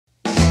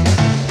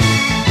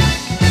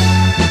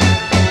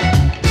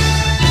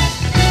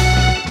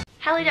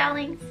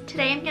darlings,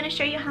 today I'm going to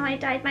show you how I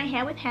dyed my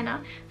hair with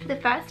henna for the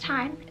first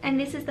time, and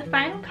this is the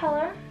final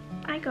colour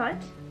I got.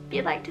 If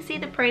you'd like to see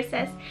the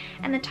process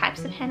and the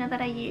types of henna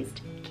that I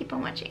used, keep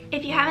on watching.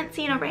 If you haven't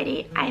seen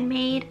already, I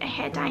made a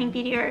hair dyeing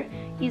video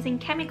using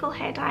chemical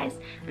hair dyes,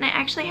 and I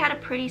actually had a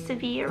pretty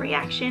severe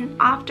reaction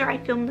after I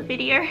filmed the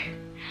video.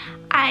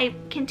 I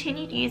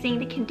continued using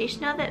the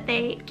conditioner that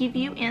they give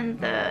you in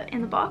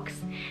the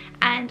box,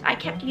 and I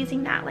kept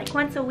using that like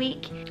once a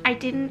week. I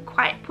didn't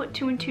quite put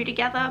two and two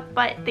together,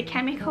 but the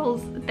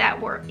chemicals that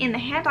were in the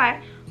hair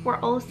dye were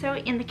also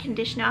in the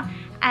conditioner,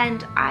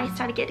 and I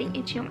started getting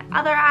itchy on my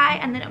other eye,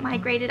 and then it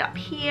migrated up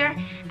here,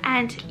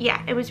 and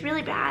yeah, it was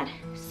really bad.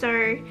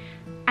 So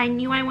I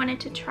knew I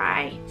wanted to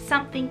try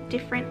something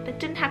different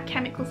that didn't have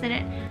chemicals in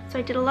it. So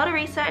I did a lot of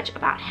research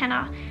about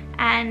henna,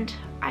 and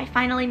I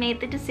finally made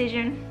the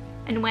decision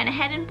and went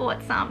ahead and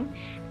bought some.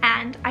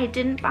 And I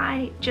didn't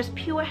buy just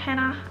pure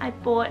henna, I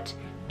bought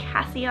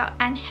cassia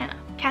and henna.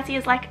 Cassia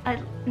is like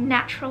a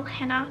natural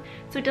henna,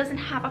 so it doesn't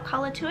have a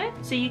color to it,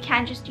 so you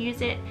can just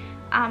use it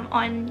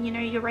on, you know,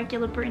 your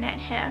regular brunette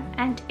hair,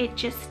 and it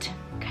just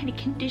kind of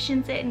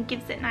conditions it and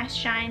gives it nice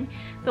shine.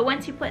 But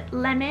once you put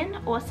lemon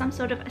or some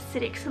sort of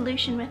acidic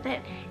solution with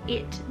it,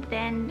 it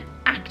then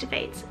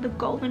activates the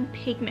golden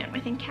pigment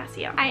within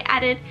cassia. I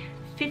added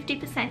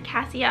 50%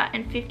 cassia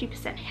and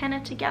 50%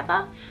 henna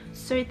together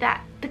so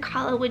that the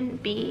color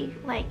wouldn't be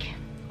like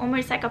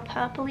almost like a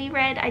purpley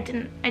red. I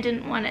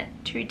didn't want it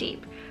too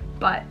deep,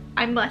 but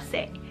I must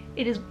say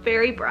it is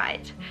very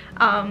bright.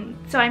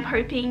 So I'm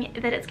hoping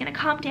that it's going to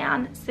calm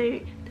down. So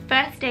the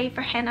first day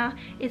for henna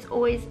is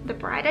always the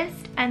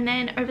brightest, and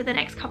then over the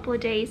next couple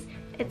of days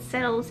it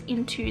settles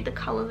into the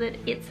color that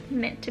it's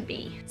meant to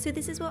be. So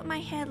this is what my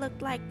hair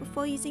looked like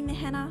before using the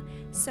henna.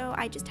 So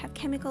I just have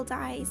chemical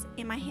dyes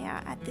in my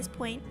hair at this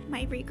point.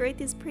 My regrowth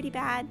is pretty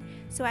bad,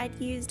 so I'd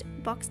used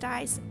box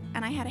dyes,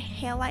 and I had a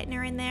hair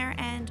lightener in there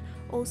and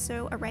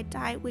also a red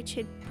dye which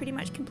had pretty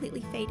much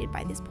completely faded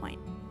by this point.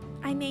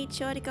 I made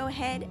sure to go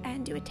ahead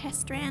and do a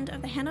test strand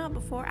of the henna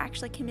before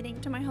actually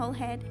committing to my whole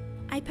head.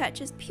 I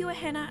purchased pure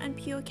henna and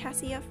pure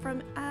cassia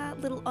from a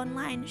little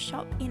online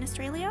shop in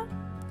Australia.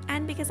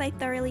 And because I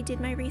thoroughly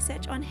did my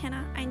research on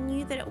henna, I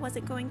knew that it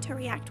wasn't going to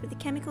react with the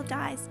chemical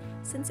dyes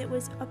since it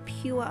was a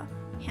pure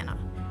henna.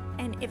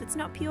 And if it's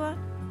not pure,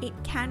 it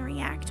can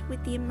react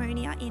with the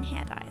ammonia in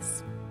hair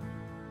dyes.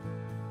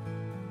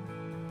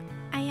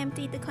 I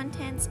emptied the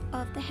contents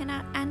of the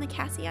henna and the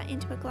cassia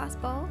into a glass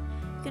bowl.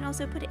 You can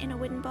also put it in a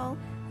wooden bowl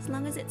as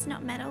long as it's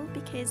not metal,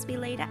 because we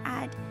later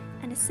add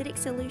an acidic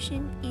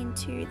solution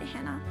into the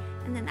henna,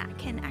 and then that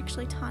can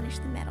actually tarnish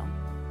the metal.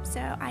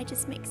 So I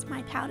just mixed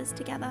my powders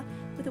together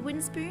with a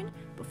wooden spoon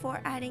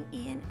before adding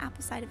in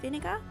apple cider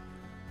vinegar,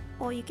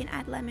 or you can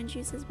add lemon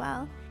juice as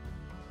well.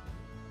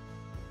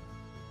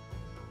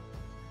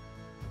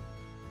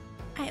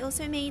 I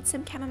also made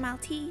some chamomile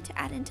tea to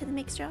add into the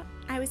mixture.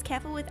 I was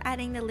careful with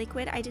adding the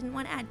liquid. I didn't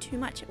want to add too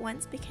much at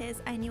once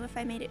because I knew if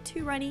I made it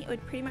too runny it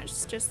would pretty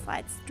much just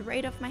slide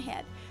straight off my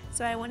head.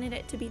 So I wanted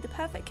it to be the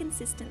perfect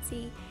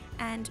consistency,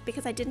 and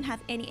because I didn't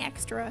have any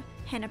extra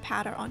henna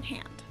powder on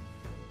hand.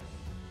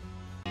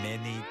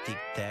 Many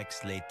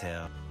tic-tacs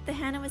later. The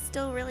henna was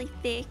still really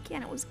thick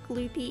and it was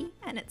gloopy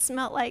and it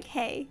smelled like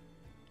hay.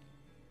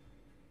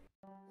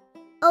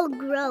 Oh,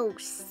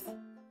 gross.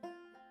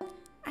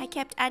 I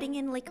kept adding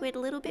in liquid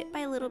little bit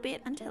by little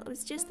bit until it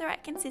was just the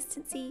right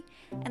consistency,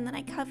 and then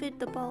I covered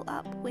the bowl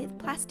up with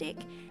plastic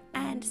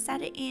and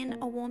sat it in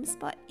a warm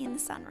spot in the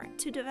sunroom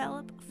to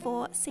develop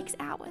for 6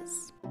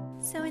 hours.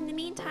 So in the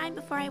meantime,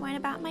 before I went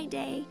about my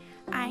day,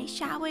 I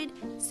showered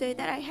so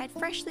that I had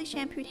freshly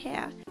shampooed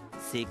hair.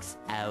 6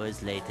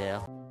 hours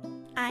later.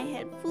 I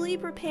had fully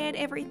prepared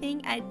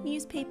everything. I'd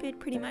newspapered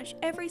pretty much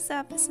every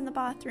surface in the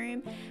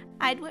bathroom.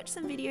 I'd watched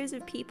some videos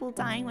of people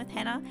dyeing with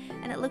henna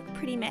and it looked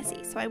pretty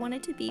messy, so I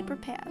wanted to be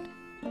prepared.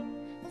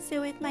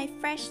 So with my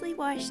freshly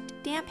washed,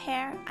 damp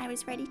hair, I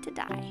was ready to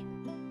dye.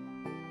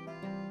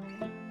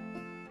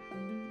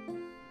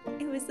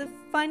 It was the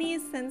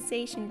funniest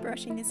sensation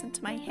brushing this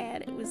into my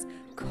head. It was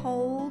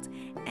cold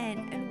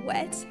and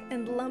wet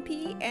and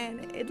lumpy,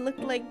 and it looked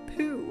like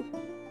poo.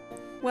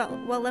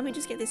 Well, let me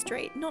just get this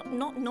straight. Not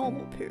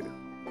normal poo.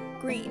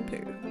 Green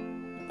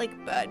poo. Like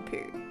bird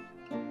poo.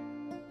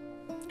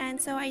 And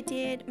so I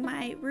did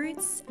my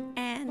roots,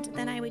 and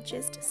then I would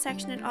just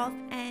section it off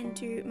and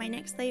do my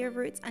next layer of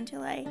roots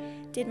until I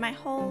did my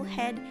whole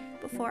head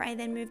before I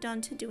then moved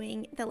on to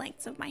doing the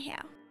lengths of my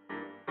hair.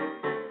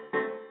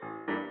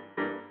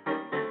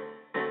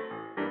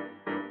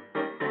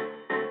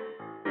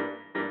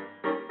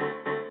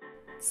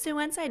 So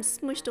once I'd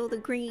smushed all the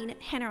green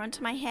henna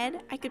onto my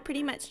head, I could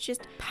pretty much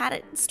just pat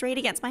it straight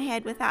against my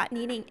head without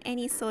needing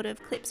any sort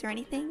of clips or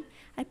anything.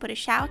 I put a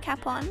shower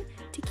cap on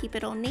to keep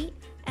it all neat,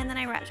 and then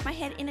I wrapped my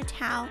head in a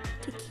towel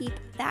to keep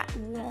that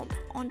warmth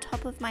on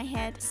top of my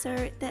head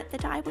so that the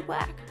dye would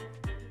work.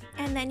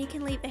 And then you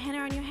can leave the henna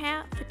on your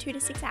hair for 2 to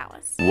 6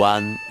 hours.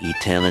 1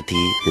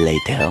 eternity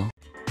later.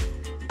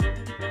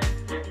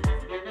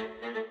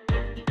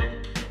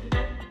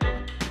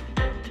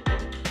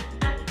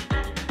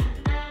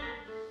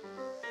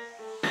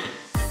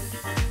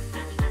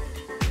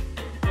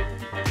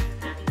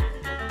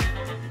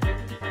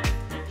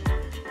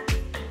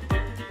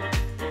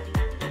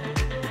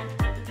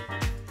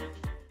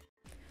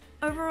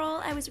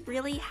 overall, I was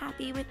really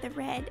happy with the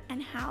red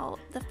and how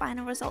the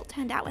final result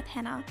turned out with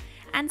henna.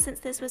 And since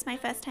this was my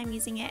first time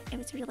using it, it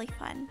was really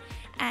fun.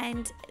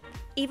 And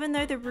even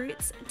though the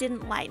roots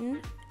didn't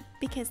lighten,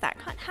 because that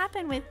can't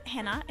happen with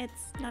henna,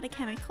 it's not a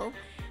chemical,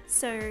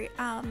 so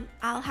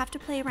I'll have to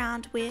play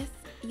around with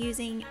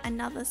using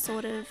another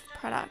sort of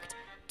product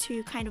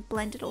to kind of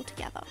blend it all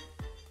together.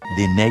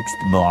 The next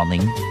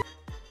morning.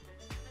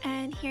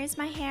 And here's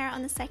my hair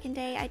on the second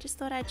day. I just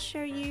thought I'd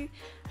show you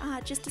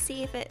just to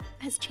see if it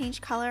has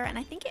changed color, and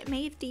I think it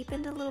may have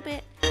deepened a little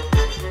bit.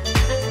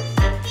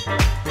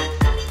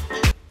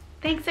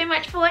 Thanks so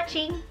much for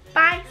watching.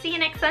 Bye, see you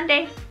next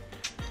Sunday.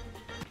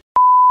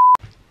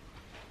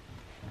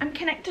 I'm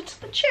connected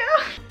to the chair.